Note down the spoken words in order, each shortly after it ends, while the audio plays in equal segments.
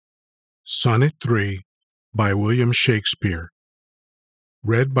Sonnet 3 by William Shakespeare.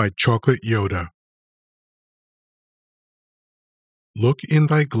 Read by Chocolate Yoda. Look in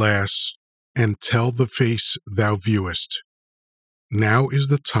thy glass, and tell the face thou viewest. Now is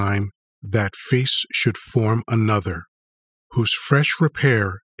the time that face should form another, whose fresh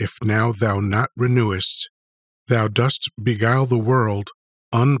repair, if now thou not renewest, thou dost beguile the world,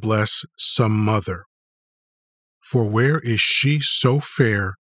 unbless some mother. For where is she so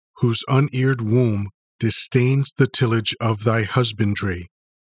fair, whose uneared womb disdains the tillage of thy husbandry?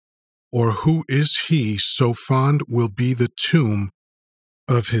 Or who is he so fond will be the tomb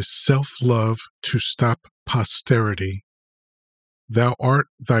of his self-love to stop posterity? Thou art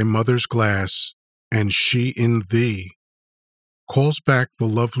thy mother's glass, and she in thee calls back the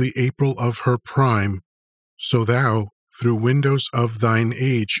lovely April of her prime, so thou, through windows of thine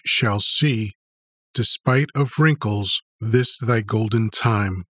age, shalt see, despite of wrinkles, this thy golden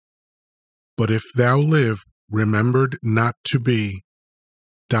time. But if thou live, remembered not to be,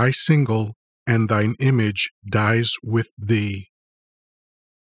 die single, and thine image dies with thee.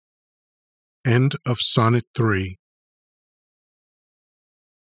 End of Sonnet 3.